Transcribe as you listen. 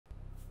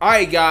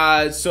Alright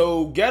guys,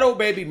 so Ghetto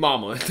baby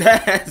mama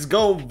that has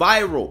gone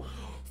viral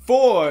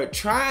for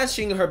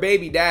trashing her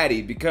baby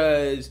daddy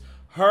because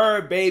her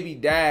baby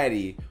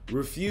daddy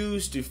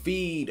refused to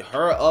feed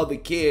her other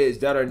kids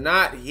that are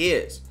not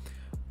his.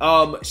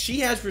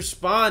 She has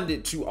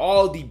responded to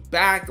all the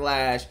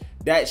backlash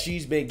that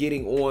she's been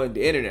getting on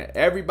the internet.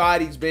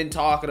 Everybody's been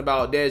talking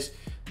about this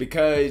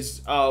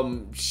because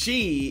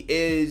she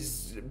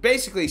is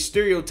basically a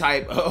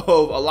stereotype of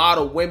a lot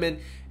of women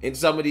in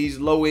some of these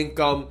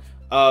low-income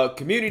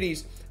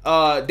communities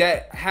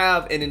that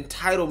have an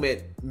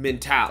entitlement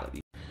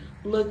mentality.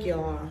 Look,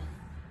 y'all,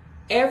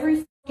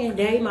 every fucking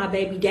day my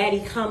baby daddy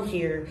come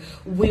here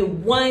with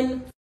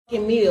one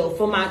fucking meal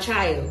for my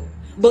child,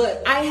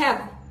 but I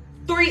have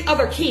 3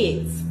 other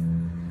kids.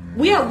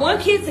 We have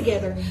 1 kid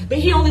together, but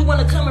he only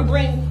want to come and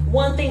bring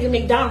one thing to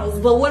McDonald's.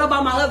 But what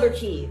about my other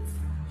kids?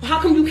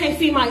 How come you can't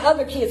feed my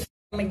other kids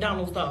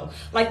McDonald's though?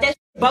 Like, that's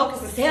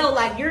bogus as hell.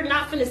 Like, you're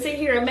not finna sit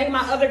here and make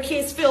my other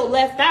kids feel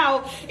left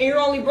out, and you're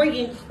only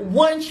bringing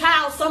one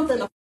child something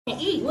to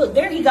eat. Look,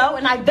 there he go,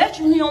 and I bet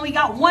you he only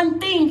got one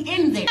thing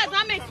in there.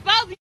 I'm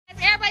exposing.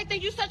 Everybody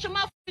think you such a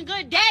motherfucking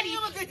good daddy.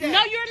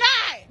 No, you're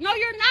not. No,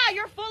 you're not.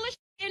 You're full of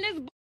shit in this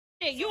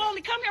bullshit. You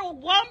only come here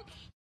with one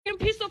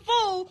piece of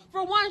food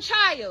for one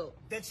child.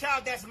 The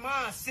child that's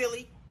mine,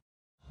 silly.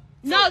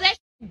 No, that's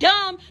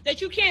dumb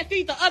that you can't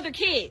feed the other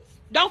kids.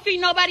 Don't feed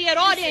nobody at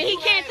all. Then he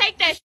can't take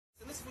that shit.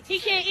 He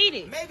can't eat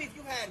it. Maybe if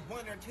you had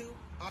 1 or 2,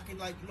 I can,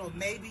 like, you know,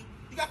 maybe.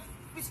 You got,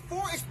 it's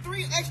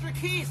 3 extra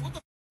kids. What the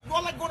f? You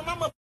all like going to my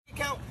mother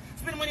account,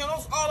 spending money on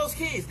all those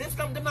kids. Them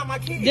not my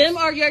kids. Them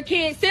are your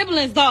kids'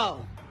 siblings,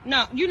 though.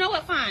 No, you know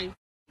what? Fine.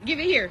 Give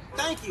it here.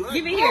 Thank you.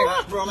 Give it here.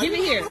 Bro, like, give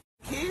it here.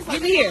 Kids, give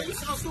like, it here. You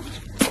sound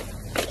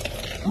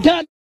stupid.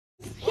 Dumb.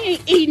 He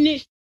ain't eating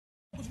this.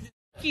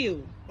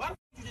 You. Why would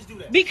you just do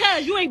that?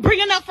 Because you ain't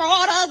bringing up for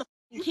all the other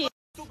kids.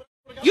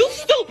 You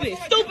stupid.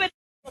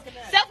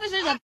 Selfish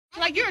as a.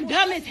 Like, you're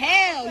dumb as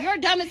hell. You're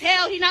dumb as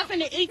hell. He not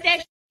finna eat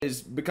that.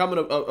 It's becoming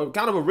a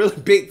kind of a really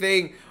big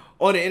thing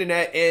on the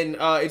internet, and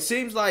it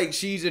seems like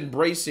she's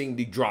embracing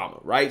the drama,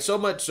 right? So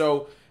much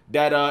so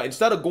that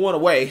instead of going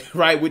away,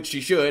 right, which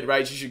she should,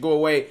 right, she should go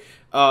away,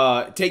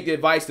 take the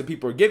advice that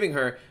people are giving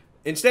her.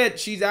 Instead,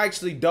 she's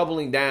actually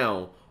doubling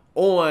down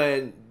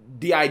on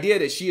the idea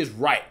that she is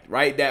right,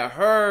 that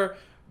her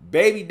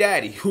baby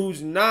daddy,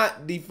 who's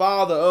not the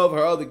father of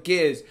her other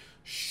kids,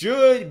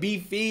 should be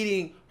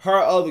feeding her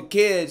other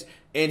kids,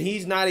 and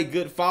he's not a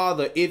good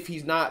father if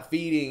he's not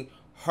feeding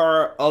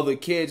her other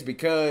kids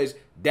because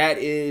that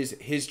is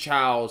his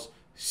child's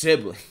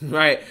sibling,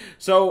 right?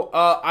 So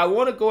I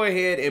want to go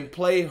ahead and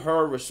play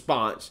her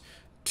response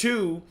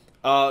to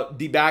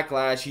the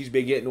backlash she's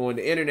been getting on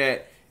the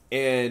internet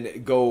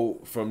and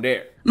go from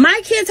there.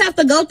 My kids have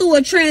to go through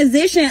a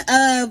transition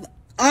of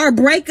our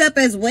breakup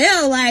as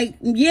well. Like,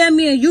 yeah,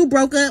 me and you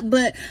broke up,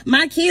 but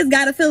my kids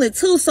got to feel it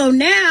too. So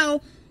now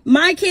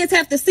my kids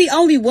have to see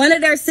only one of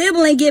their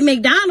siblings get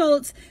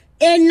McDonald's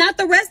and not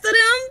the rest of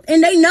them.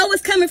 And they know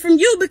it's coming from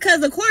you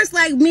because, of course,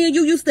 like, me and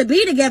you used to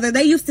be together.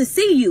 They used to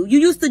see you. You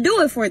used to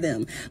do it for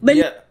them. But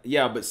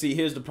yeah, but see,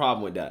 here's the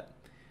problem with that.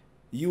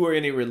 You were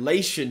in a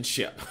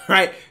relationship,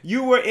 right?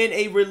 You were in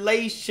a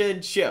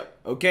relationship,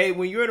 okay?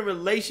 When you're in a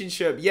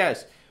relationship,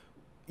 yes,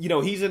 you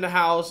know, he's in the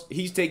house.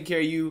 He's taking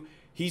care of you.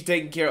 He's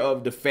taking care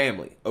of the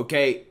family,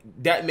 okay?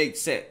 That makes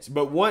sense.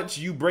 But once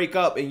you break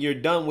up and you're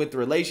done with the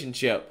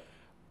relationship,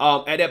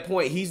 at that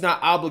point, he's not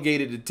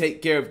obligated to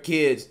take care of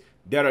kids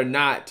that are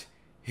not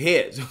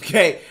his,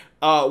 okay?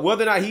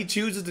 Whether or not he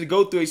chooses to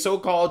go through a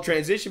so-called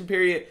transition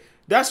period,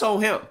 that's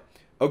on him,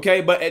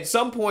 okay? But at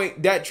some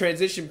point, that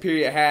transition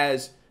period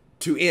has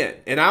to end.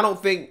 And I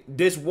don't think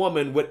this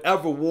woman would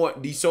ever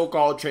want the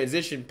so-called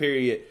transition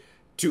period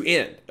to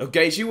end,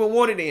 okay? She wouldn't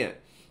want it to end,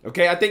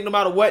 okay? I think no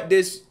matter what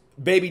this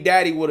baby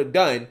daddy would have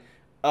done,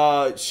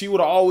 she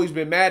would have always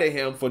been mad at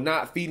him for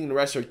not feeding the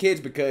rest of her kids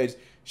because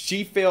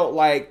she felt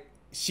like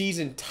she's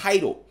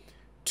entitled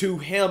to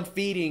him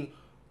feeding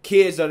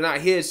kids that are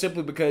not his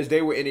simply because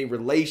they were in a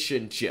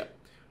relationship,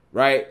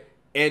 right?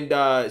 And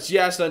she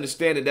has to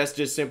understand that that's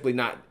just simply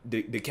not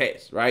the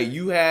case, right?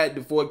 You had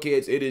the 4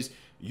 kids. It is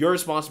your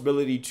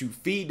responsibility to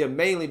feed them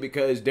mainly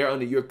because they're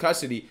under your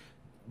custody.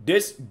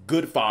 This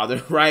good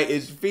father, right,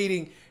 is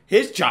feeding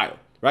his child,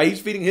 right? He's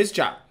feeding his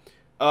child.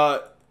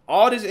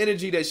 All this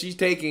energy that she's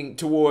taking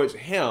towards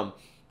him,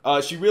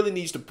 she really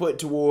needs to put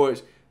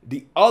towards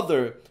the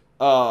other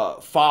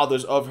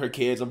fathers of her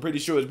kids. I'm pretty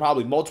sure it's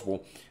probably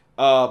multiple.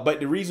 But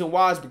the reason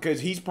why is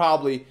because he's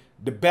probably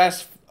the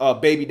best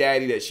baby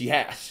daddy that she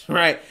has,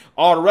 right?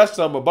 All the rest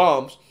of them are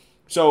bums.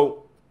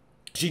 So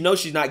she knows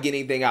she's not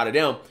getting anything out of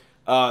them.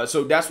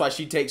 So that's why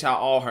she takes out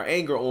all her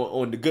anger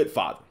on the good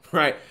father,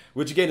 right?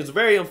 Which, again, is a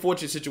very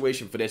unfortunate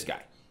situation for this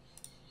guy.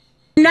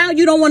 now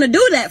you don't want to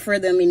do that for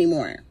them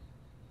anymore.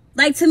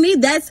 Like, to me,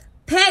 that's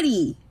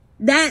petty.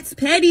 That's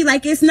petty.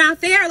 Like, it's not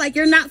fair. Like,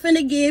 you're not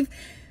finna give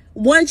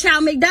one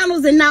child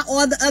McDonald's and not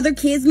all the other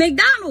kids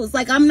McDonald's.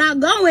 Like, I'm not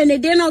going.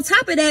 And then on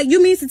top of that,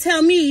 you mean to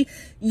tell me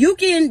you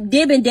can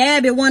dib and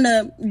dab and want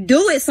to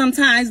do it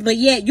sometimes, but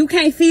yet you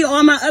can't feed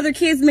all my other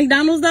kids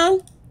McDonald's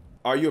though?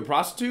 Are you a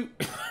prostitute?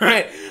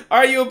 Right?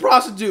 Are you a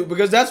prostitute?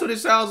 Because that's what it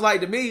sounds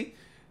like to me.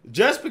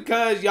 Just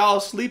because y'all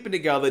sleeping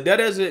together, that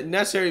doesn't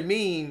necessarily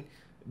mean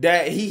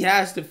that he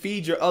has to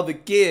feed your other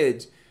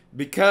kids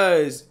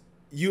because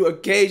you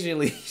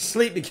occasionally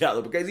sleep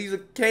together, because he's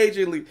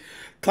occasionally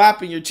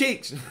clapping your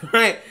cheeks,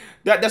 right?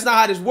 That's not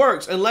how this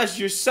works unless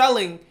you're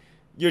selling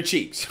your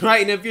cheeks,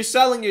 right? And if you're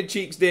selling your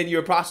cheeks, then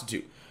you're a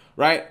prostitute,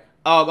 right?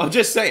 I'm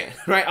just saying,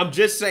 right? I'm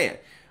just saying.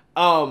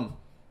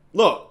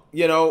 Look,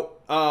 you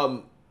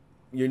know,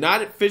 you're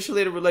not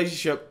officially in a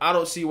relationship. I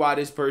don't see why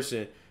this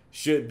person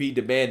should be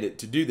demanded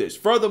to do this.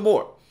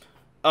 Furthermore,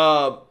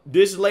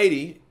 this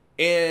lady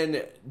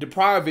in the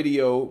prior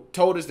video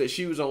told us that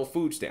she was on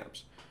food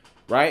stamps,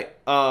 right?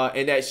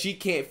 And that she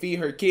can't feed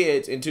her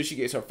kids until she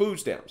gets her food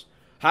stamps.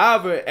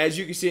 However, as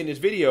you can see in this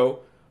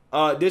video,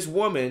 this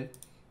woman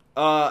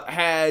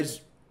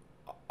has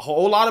a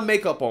whole lot of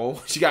makeup on.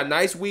 She got a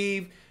nice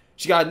weave.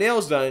 She got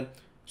nails done.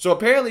 So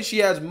apparently she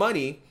has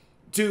money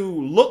to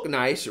look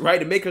nice, right?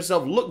 To make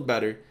herself look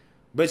better.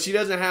 But she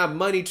doesn't have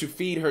money to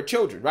feed her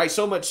children, right?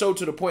 So much so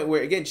to the point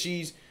where, again,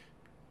 she's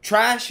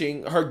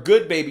trashing her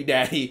good baby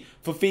daddy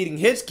for feeding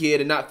his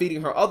kid and not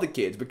feeding her other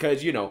kids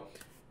because, you know,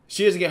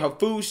 she doesn't get her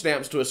food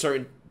stamps to a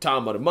certain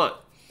time of the month.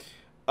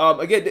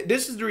 Again,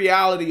 this is the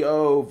reality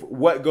of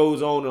what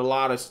goes on in a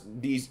lot of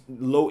these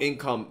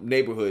low-income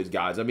neighborhoods,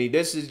 guys. I mean,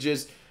 this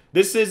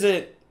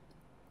isn't,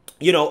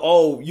 you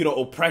know,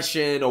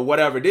 oppression or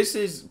whatever. This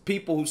is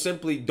people who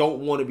simply don't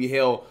want to be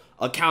held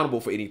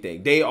accountable for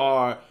anything. They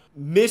are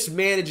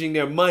mismanaging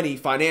their money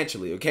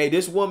financially, okay?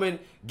 This woman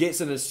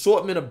gets an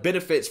assortment of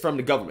benefits from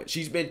the government.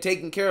 She's been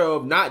taken care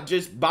of not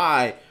just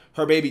by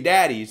her baby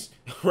daddies,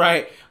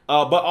 right?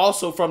 But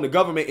also from the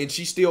government, and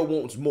she still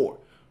wants more,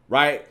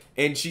 right?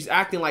 And she's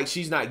acting like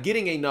she's not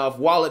getting enough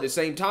while at the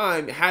same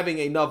time having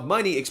enough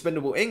money,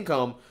 expendable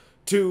income,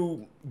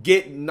 to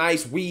get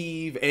nice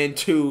weave and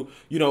to,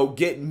 you know,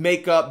 get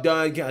makeup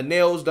done, get her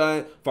nails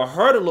done, for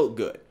her to look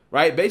good,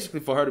 right? Basically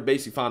for her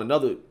to find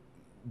another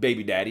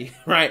baby daddy,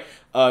 right,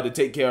 to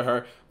take care of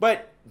her.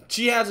 But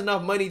she has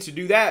enough money to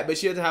do that, but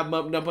she doesn't have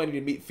enough money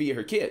to feed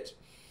her kids.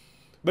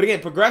 But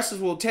again,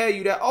 progressives will tell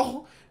you that,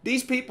 oh,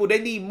 these people, they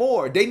need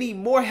more. They need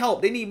more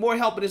help. They need more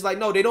help. And it's like,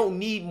 no, they don't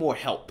need more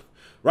help,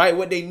 right?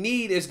 What they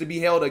need is to be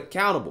held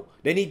accountable.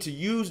 They need to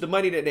use the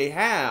money that they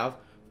have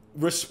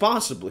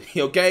responsibly,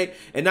 okay?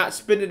 And not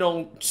spend it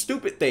on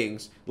stupid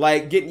things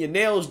like getting your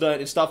nails done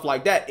and stuff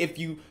like that. If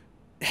you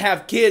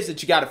have kids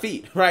that you got to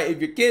feed, right? If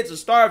your kids are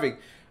starving,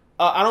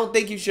 I don't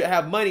think you should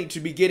have money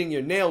to be getting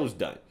your nails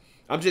done.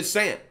 I'm just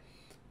saying.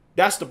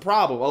 That's the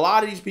problem. A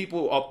lot of these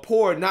people are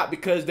poor not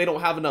because they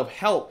don't have enough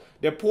help.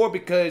 They're poor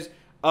because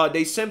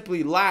they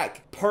simply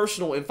lack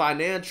personal and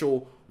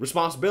financial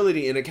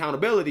responsibility and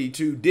accountability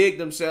to dig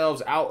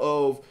themselves out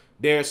of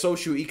their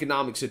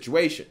socioeconomic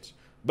situations.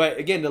 But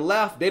again, the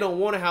left, they don't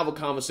want to have a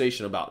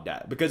conversation about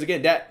that because,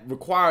 again, that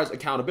requires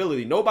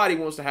accountability. Nobody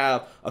wants to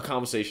have a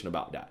conversation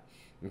about that.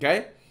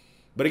 Okay?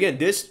 But again,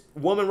 this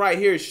woman right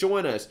here is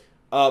showing us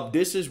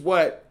this is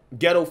what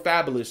ghetto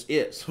fabulous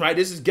is, right?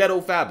 This is ghetto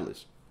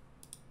fabulous.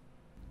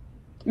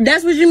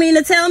 That's what you mean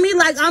to tell me?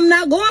 Like, I'm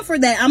not going for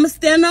that. I'm going to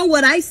stand on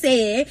what I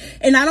said,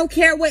 and I don't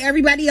care what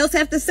everybody else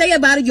have to say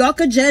about it. Y'all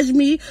could judge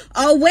me.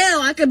 Oh,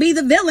 well, I could be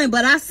the villain,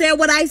 but I said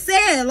what I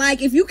said.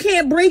 Like, if you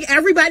can't bring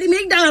everybody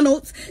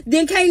McDonald's,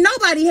 then can't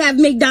nobody have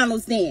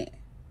McDonald's then.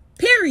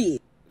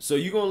 Period. So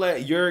you're going to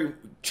let your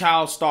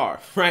child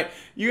starve, right?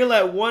 You're going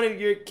to let one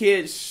of your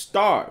kids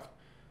starve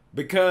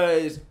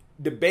because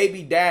the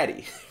baby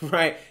daddy,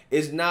 right,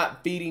 is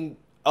not feeding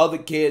other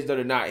kids that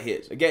are not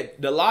his. Again,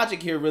 the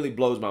logic here really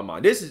blows my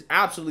mind. This is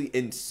absolutely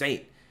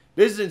insane.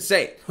 This is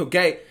insane,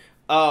 okay?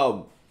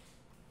 And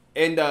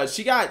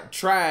she got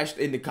trashed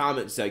in the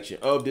comment section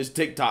of this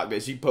TikTok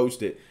that she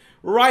posted.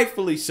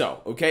 Rightfully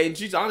so, okay? And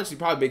she's honestly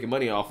probably making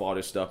money off all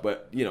this stuff,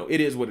 but, you know,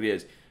 it is what it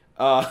is.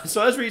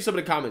 So let's read some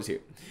of the comments here.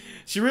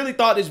 She really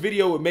thought this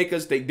video would make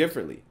us think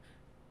differently.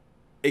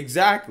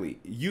 Exactly.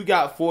 You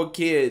got 4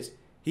 kids.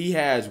 He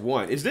has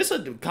 1. Is this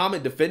a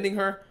comment defending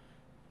her?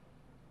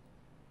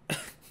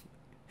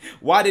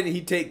 Why didn't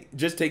he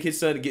just take his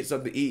son to get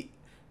something to eat?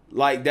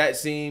 Like, that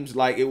seems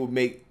like it would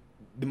make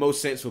the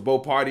most sense for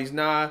both parties.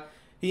 Nah,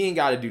 he ain't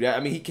got to do that. I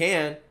mean, he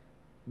can.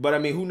 But, I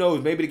mean, who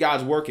knows? Maybe the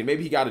guy's working.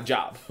 Maybe he got a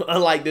job.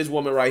 Unlike this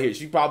woman right here.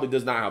 She probably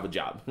does not have a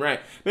job, right?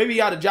 Maybe he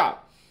got a job.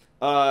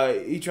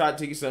 He tried to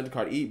take his son to the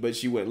car to eat, but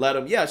she wouldn't let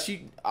him. Yeah,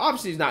 she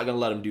obviously is not going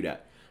to let him do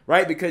that,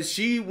 right? Because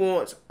she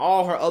wants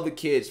all her other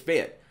kids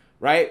fed,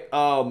 right?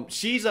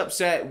 She's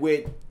upset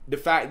with the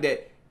fact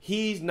that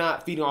he's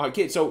not feeding all her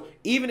kids. So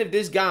even if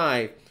this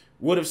guy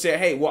would have said,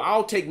 hey, well,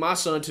 I'll take my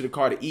son to the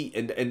car to eat,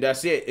 and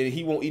that's it, and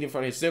he won't eat in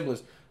front of his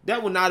siblings,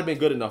 that would not have been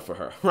good enough for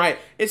her, right?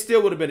 It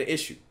still would have been an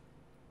issue.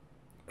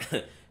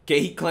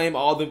 Okay, he claimed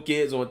all them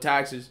kids on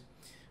taxes.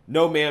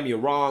 No, ma'am, you're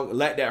wrong.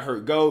 Let that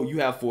hurt go. You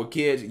have 4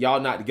 kids. Y'all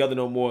not together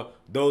no more.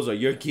 those are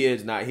your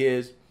kids, not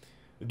his.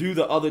 Do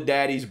the other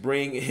daddies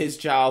bring his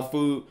child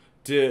food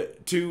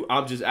to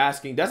I'm just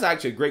asking. That's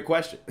actually a great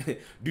question.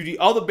 Do the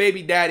other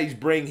baby daddies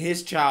bring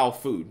his child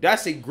food?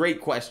 That's a great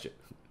question.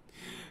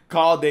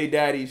 Call they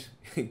daddies.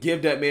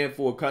 Give that man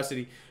full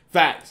custody.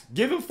 Facts.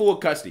 Give him full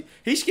custody.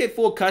 He should get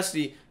full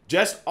custody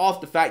just off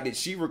the fact that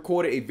she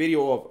recorded a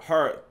video of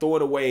her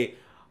throwing away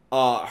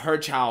her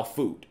child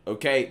food.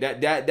 Okay,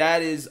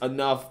 that is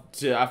enough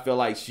to, I feel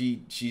like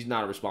she's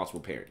not a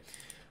responsible parent.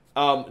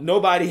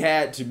 Nobody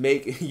had to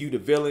make you the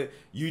villain.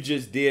 You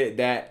just did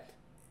that.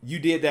 You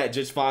did that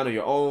just fine on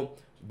your own.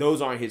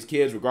 Those aren't his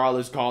kids,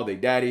 regardless. Call they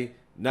daddy,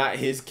 not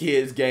his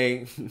kids,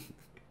 gang.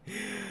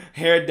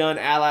 Hair done,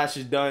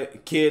 eyelashes done,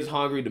 kids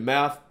hungry to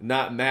math,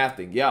 not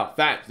mathing. Yeah,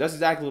 facts. That's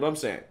exactly what I'm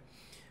saying.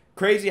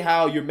 Crazy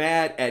how you're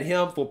mad at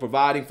him for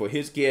providing for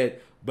his kid,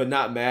 but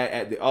not mad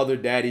at the other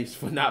daddies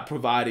for not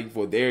providing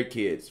for their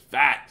kids.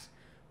 Facts.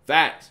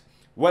 Facts.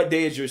 What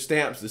day is your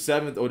stamps? The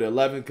 7th or the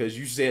 11th? Because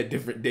you said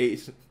different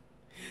days.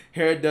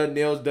 Hair done,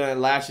 nails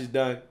done, lashes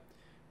done.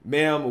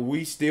 Ma'am,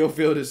 we still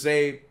feel the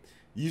same.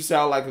 You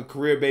sound like a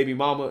career baby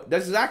mama.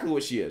 That's exactly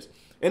what she is.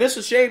 And it's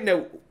a shame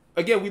that,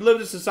 again, we live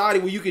in a society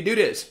where you can do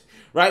this,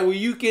 right? Where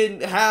you can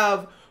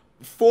have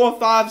 4,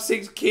 5,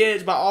 6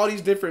 kids by all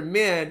these different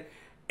men,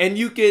 and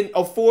you can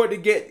afford to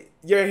get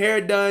your hair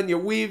done, your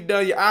weave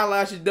done, your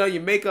eyelashes done,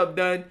 your makeup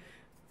done,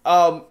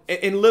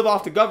 and live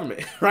off the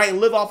government, right? And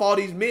live off all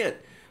these men,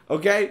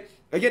 okay?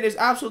 Again, it's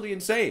absolutely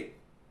insane.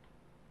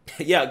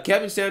 Yeah,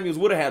 Kevin Samuels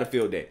would have had a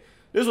field day.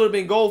 This would have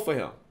been gold for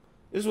him.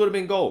 This would have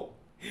been gold.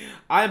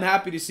 I am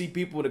happy to see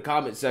people in the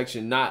comment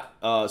section not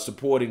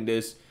supporting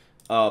this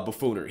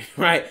buffoonery,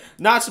 right?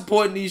 Not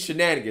supporting these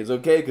shenanigans,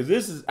 okay? Because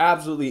this is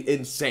absolutely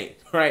insane,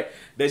 right?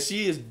 That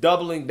she is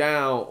doubling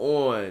down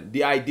on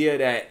the idea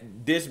that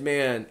this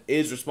man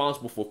is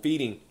responsible for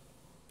feeding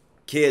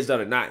kids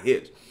that are not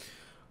his.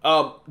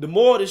 The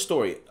moral of this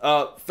story,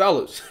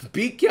 fellas,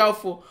 be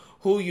careful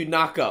who you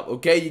knock up,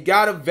 okay? You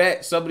got to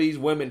vet some of these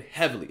women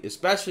heavily,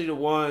 especially the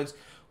ones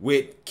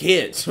with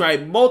kids,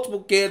 right?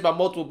 Multiple kids by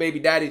multiple baby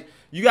daddies.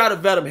 You got to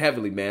vet them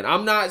heavily, man.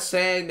 I'm not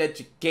saying that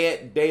you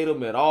can't date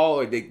them at all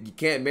or that you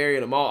can't marry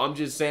them all. I'm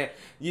just saying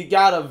you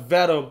got to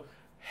vet them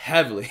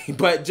heavily.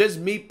 But just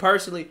me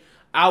personally,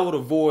 I would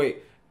avoid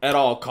at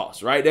all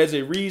costs, right? There's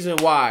a reason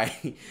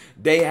why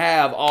they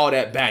have all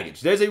that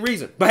baggage. There's a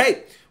reason. But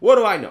hey, what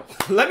do I know?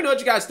 Let me know what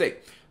you guys think.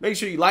 Make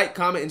sure you like,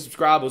 comment, and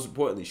subscribe. Most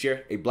importantly,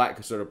 share a Black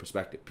conservative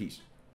perspective. Peace.